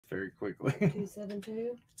very quickly.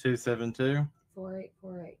 272 272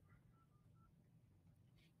 4848.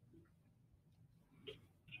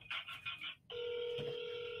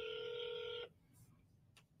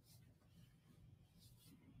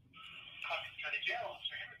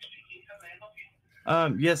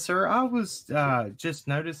 Yes, sir. I was just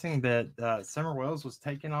noticing that Summer Wells was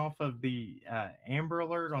taken off of the Amber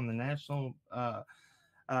Alert on the National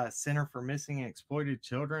Center for Missing and Exploited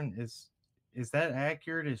Children. Is that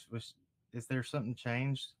accurate? Is there something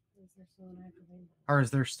changed, Is there still an active Amber? or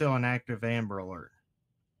is there still an active Amber Alert?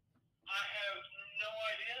 I have no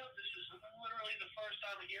idea. This is literally the first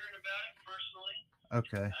time I'm hearing about it personally.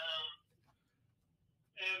 Okay.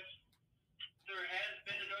 If there has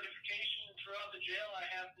been a notification throughout the jail, I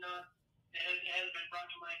have not. It hasn't been brought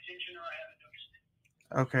to my attention, or I haven't noticed it.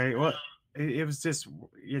 Okay. Well, it was just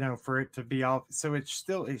for it to be off. So it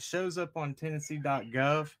shows up on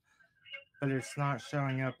Tennessee.gov, but it's not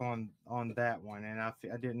showing up on that one. And I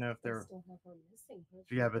didn't know if They there. still have her missing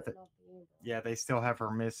poster, Yeah, but not the Amber. yeah, they still have her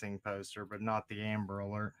missing poster, but not the Amber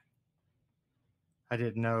Alert. I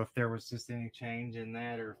didn't know if there was just any change in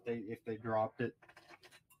that, or if they dropped it.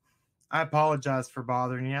 I apologize for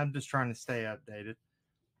bothering you. I'm just trying to stay updated.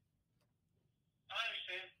 I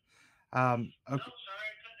understand. Okay. No, sorry, I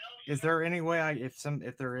couldn't help you. Is there any way if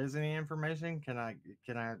there is any information, can I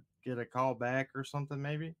get a call back or something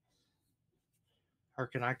maybe? Or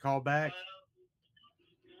can I call back?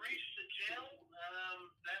 Reach the jail.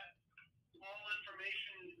 That all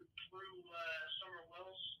information through Summer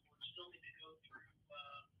Wells would still need to go through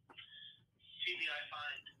TBI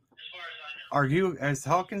find, as far as I know. Are you, as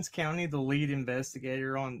Hawkins County, the lead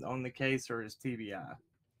investigator on the case, or is TBI? I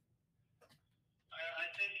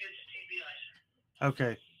think it's TBI, sir.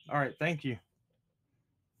 Okay. All right. Thank you.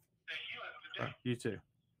 Thank you. Have a good day. You too.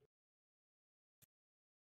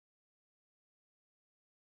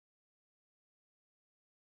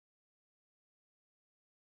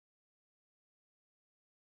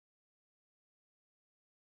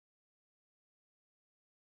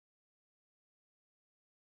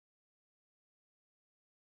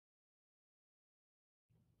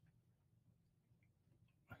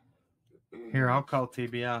 Here, I'll call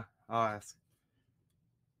TBI. I'll ask.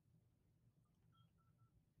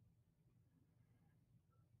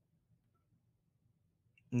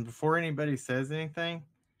 And before anybody says anything,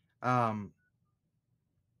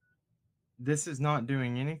 this is not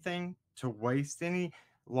doing anything to waste any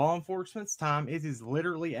law enforcement's time. It is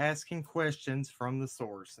literally asking questions from the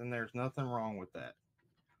source, and there's nothing wrong with that.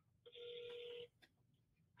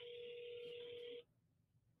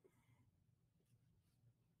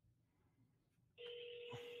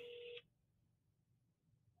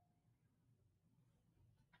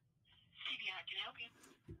 TBI, can I help you?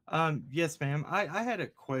 Yes, ma'am. I had a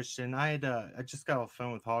question. I just got off the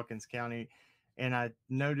phone with Hawkins County, and I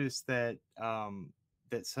noticed that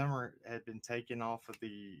that Summer had been taken off of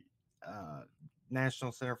the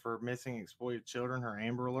National Center for Missing and Exploited Children. Her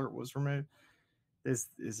Amber Alert was removed. Is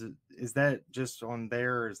that just on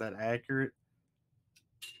there, or is that accurate?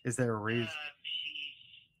 Is there a reason? I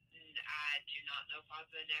do not know if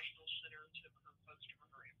the National Center took her poster or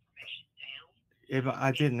her information down. If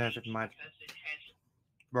I didn't know if it might. Because it has.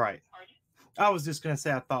 Right. Pardon? I was just going to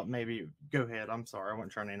say, I thought maybe. Go ahead. I'm sorry. I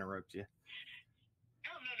wasn't trying to interrupt you.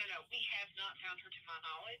 Oh, no. We have not found her to my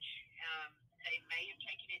knowledge. They may have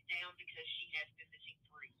taken it down because she has been missing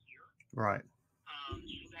for a year. Right. So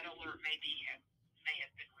that alert may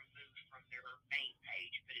have been removed from their main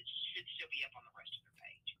page, but it should still be up on the rest of their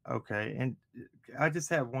page. Okay. And I just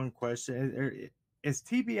have one question. Is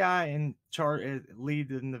TBI in charge,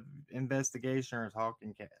 lead in the investigation, or is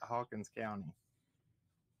Hawkins County?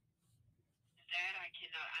 That I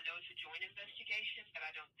cannot. I know it's a joint investigation, but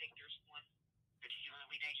I don't think there's one particular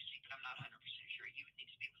lead agency. But I'm not 100% sure. You would need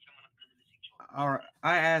to speak with someone up in the missing children. All right.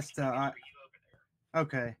 I asked. For you over there.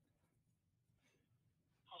 Okay.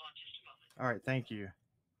 Hold on just a moment. All right. Thank you.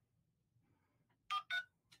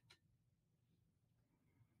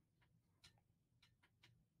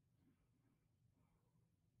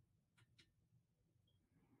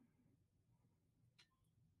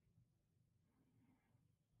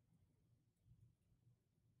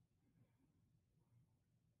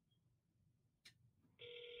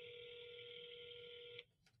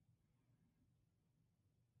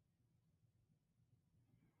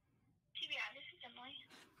 TBI, this is Emily.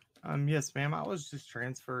 Yes, ma'am. I was just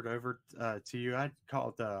transferred over to you. I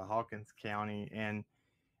called Hawkins County, and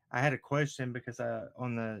I had a question because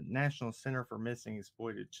on the National Center for Missing and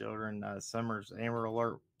Exploited Children, Summer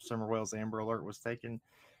Wells Amber Alert was taken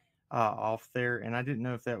off there, and I didn't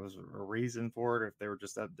know if that was a reason for it, or if they were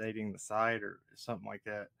just updating the site or something like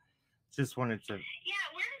that. Just wanted to. Yeah,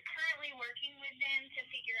 we're currently working with them to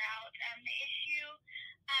figure out the issue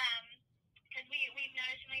because we've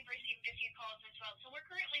noticed and we've received a few calls as well. So we're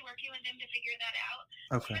currently working with them to figure that out.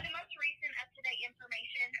 Okay. For the most recent up-to-date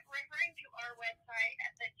information, referring to our website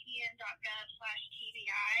at the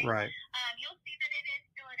tn.gov/TBI, Right. You'll see that it is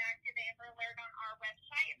still an active Amber Alert on our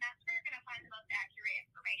website, and that's where you're going to find the most accurate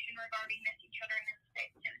information regarding missing children in the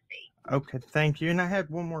state of Tennessee. Okay, thank you. And I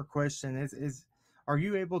had one more question. Is are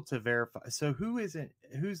you able to verify? So who's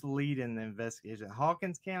leading the investigation?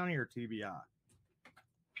 Hawkins County or TBI?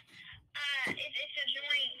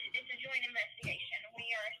 It's a joint investigation. We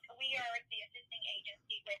are the assisting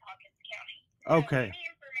agency with Hawkins County. Okay. So any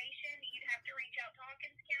information you'd have to reach out to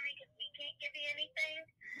Hawkins County because we can't give you anything.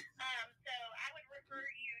 So I would refer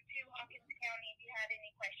you to Hawkins County if you had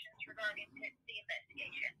any questions regarding the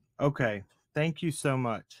investigation. Okay. Thank you so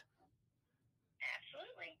much.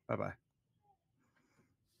 Absolutely. Bye-bye.